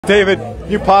David,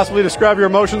 can you possibly describe your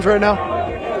emotions right now?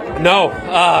 No,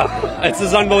 it's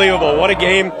just unbelievable. What a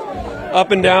game,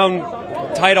 up and down,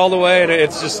 tight all the way, and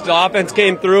it's just the offense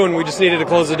came through, and we just needed to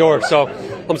close the door. So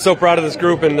I'm so proud of this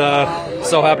group, and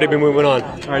so happy to be moving on.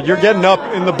 All right, you're getting up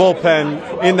in the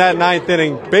bullpen in that ninth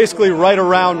inning, basically right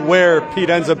around where Pete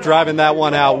ends up driving that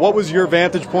one out. What was your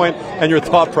vantage point and your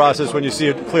thought process when you see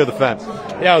it clear the fence?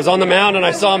 Yeah, I was on the mound, and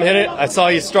I saw him hit it. I saw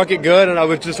he struck it good, and I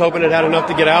was just hoping it had enough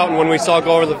to get out. And when we saw it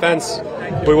go over the fence,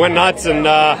 we went nuts, and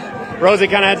Rosie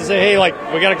kind of had to say, hey, like,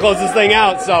 we got to close this thing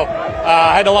out. So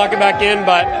I had to lock it back in.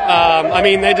 But, I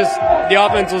mean, the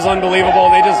offense was unbelievable.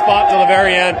 They just fought till the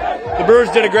very end. The Brewers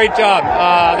did a great job.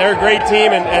 They're a great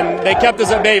team, and they kept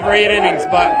us at bay for 8 innings.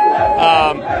 But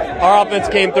our offense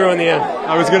came through in the end.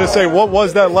 I was going to say, what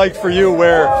was that like for you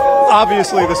where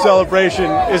obviously the celebration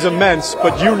is immense,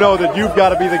 but you know that you've got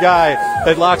to be the guy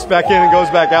that locks back in and goes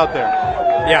back out there?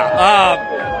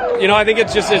 Yeah. You know, I think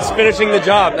it's finishing the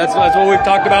job. That's what we've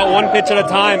talked about, one pitch at a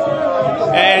time,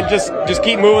 and just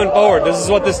keep moving forward. This is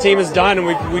what this team has done, and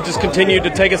we just continued to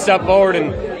take a step forward,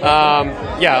 and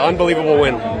yeah, unbelievable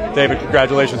win. David,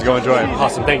 congratulations. Go enjoy it.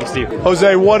 Awesome. Thank you, Steve.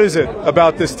 Jose, what is it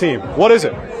about this team? What is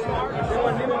it?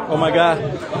 Oh, my God.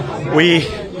 We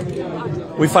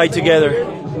fight together.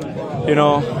 You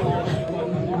know,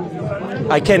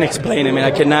 I can't explain it, man. I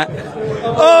cannot.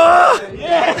 Oh!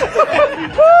 Yeah!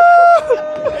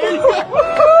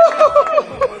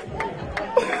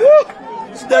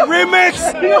 It's the remix!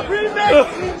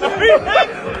 The remix!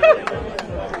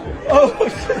 Oh,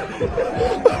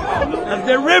 that's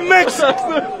the remix!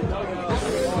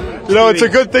 You know, it's a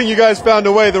good thing you guys found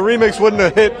a way. The remix wouldn't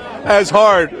have hit as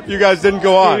hard if you guys didn't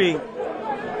go on.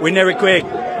 We never quit.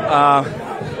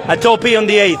 I told P on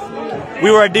the 8th, we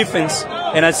were at defense,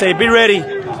 and I say, be ready,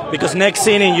 because next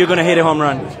inning you're going to hit a home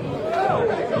run.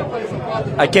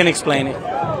 I can't explain it.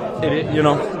 You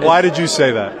know. Why did you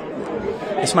say that?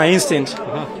 It's my instinct.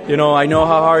 You know, I know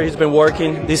how hard he's been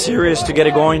working this series to get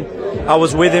it going. I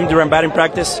was with him during batting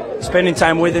practice, spending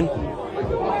time with him.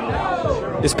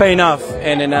 It's paying off,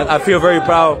 and I feel very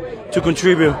proud to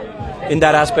contribute in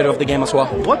that aspect of the game as well.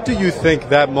 What do you think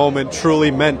that moment truly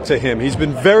meant to him? He's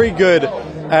been very good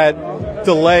at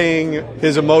delaying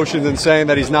his emotions and saying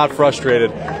that he's not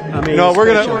frustrated. I mean, no, we're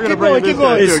gonna bring it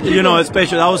in. You know,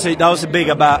 especially that was a big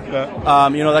at-bat. Yeah.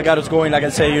 You know, that got us going. Like I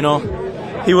say, you know,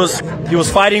 he was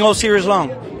fighting all series long,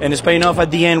 and it's paying off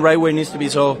at the end, right where it needs to be.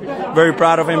 So very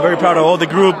proud of him. Very proud of all the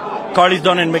group. Carly's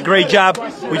done a great job.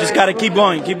 We just got to keep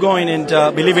going, and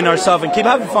believe in ourselves and keep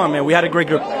having fun, man. We had a great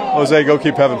group. Jose, go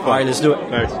keep having fun. All right, let's do it.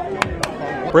 Thanks.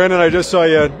 Brandon, I just saw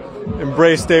you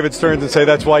embrace David Stearns and say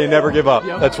that's why you never give up.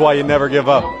 Yep. That's why you never give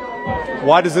up.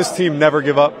 Why does this team never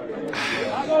give up?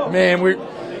 Man, we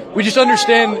just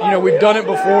understand, you know, we've done it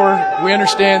before. We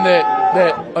understand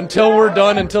that until we're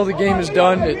done, until the game is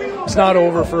done, it's not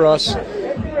over for us.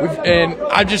 And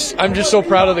I'm just so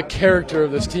proud of the character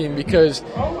of this team because,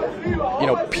 you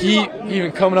know, Pete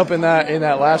even coming up in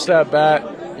that last at bat.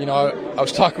 You know, I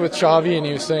was talking with Xavi, and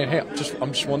he was saying, "Hey,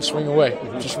 I'm just one swing away,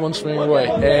 just one swing away."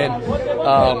 And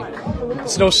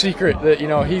it's no secret that, you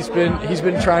know, he's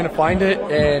been trying to find it,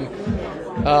 and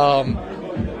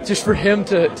just for him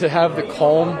to have the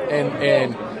calm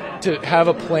and to have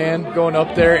a plan going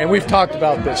up there. And we've talked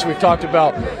about this. We've talked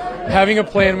about having a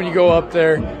plan when you go up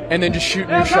there, and then just shooting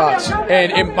your shots.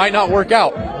 And it might not work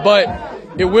out, but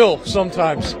it will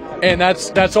sometimes, and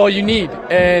that's all you need.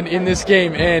 And in this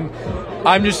game, and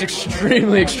I'm just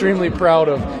extremely, extremely proud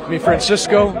of,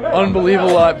 Francisco,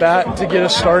 unbelievable at bat to get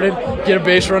us started, get a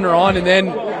base runner on, and then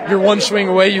you're one swing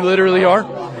away, you literally are.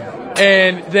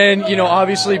 And then, you know,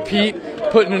 obviously Pete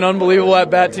putting an unbelievable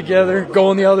at bat together,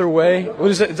 going the other way.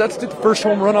 What is that? That's the first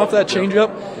home run off that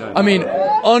changeup. I mean,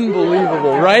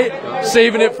 unbelievable, right?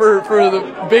 Saving it for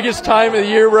the biggest time of the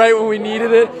year, right when we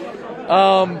needed it.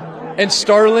 And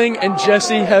Starling and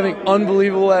Jesse having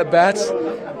unbelievable at bats.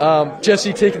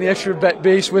 Jesse taking the extra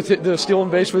base with it, the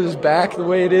stealing base with his back the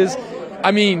way it is.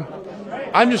 I mean,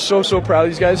 I'm just so proud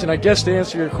of these guys. And I guess to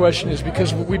answer your question is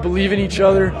because we believe in each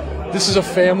other. This is a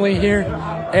family here,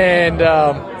 and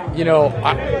you know,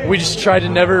 we try to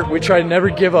never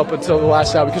give up until the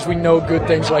last out because we know good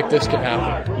things like this can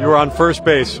happen. You were on first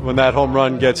base when that home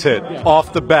run gets hit. Yeah.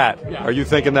 Off the bat, yeah. Are you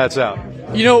thinking that's out?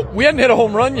 You know, we hadn't hit a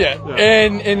home run yet, yeah.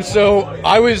 and so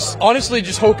I was honestly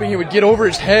just hoping it would get over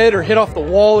his head or hit off the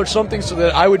wall or something so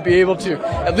that I would be able to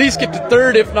at least get to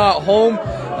third, if not home.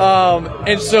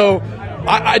 And so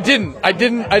I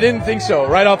didn't think so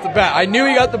right off the bat. I knew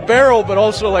he got the barrel, but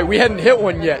also like we hadn't hit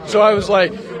one yet, so I was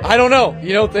like, I don't know.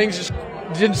 You know, things just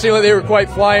didn't seem like they were quite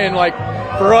flying, like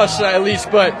for us at least,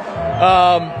 but.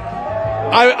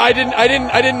 I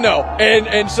didn't know,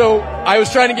 and so I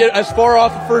was trying to get as far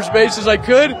off of first base as I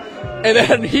could, and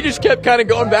then he just kept kind of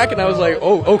going back, and I was like,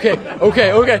 oh, okay.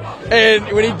 And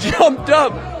when he jumped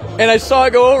up, and I saw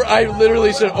it go over, I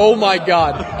literally said, "Oh my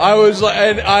God!" I was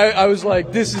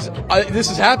like, "This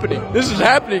is happening. This is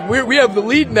happening. We have the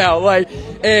lead now."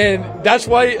 And that's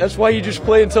why you just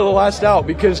play until the last out,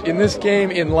 because in this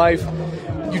game, in life,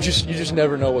 you just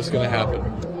never know what's going to happen.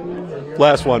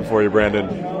 Last one for you,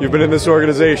 Brandon. You've been in this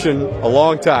organization a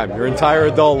long time, your entire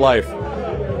adult life.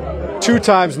 2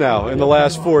 times now in the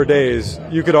last 4 days,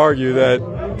 you could argue that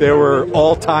there were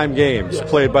all-time games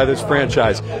played by this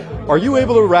franchise. Are you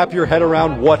able to wrap your head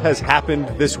around what has happened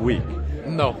this week?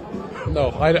 No,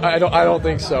 I don't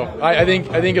think so. I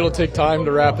think it'll take time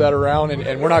to wrap that around,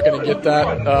 and we're not going to get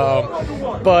that.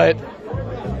 But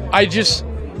I just,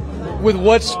 with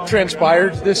what's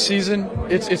transpired this season,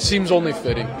 it seems only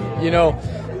fitting. You know,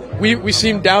 we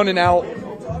seemed down and out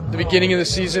the beginning of the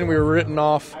season. We were written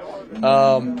off.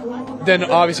 Then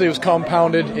obviously it was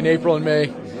compounded in April and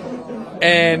May,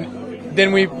 and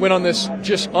then we went on this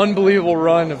just unbelievable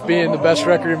run of being the best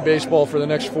record in baseball for the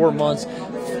next 4 months,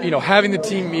 you know, having the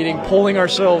team meeting, pulling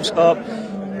ourselves up,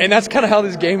 and that's kind of how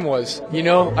this game was, you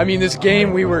know. I mean, this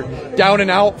game, we were down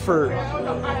and out for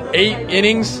 8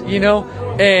 innings, you know,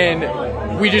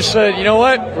 and we just said, you know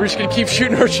what, we're just going to keep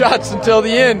shooting our shots until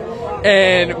the end,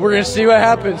 and we're going to see what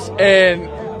happens. And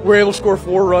we're able to score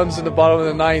 4 runs in the bottom of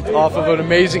the 9th off of an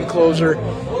amazing closer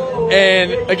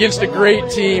and against a great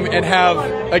team, and have,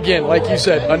 again, like you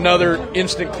said, another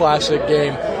instant classic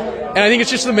game. And I think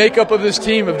it's just the makeup of this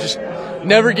team of just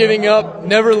never giving up,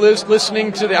 never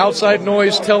listening to the outside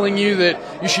noise telling you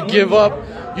that you should give up,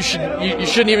 you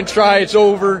shouldn't even try, it's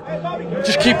over.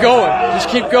 Just keep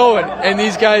going. And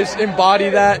these guys embody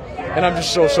that, and I'm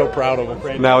just so proud of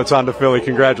them. Now it's on to Philly.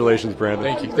 Congratulations, Brandon.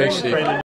 Thank you. Thanks, Steve.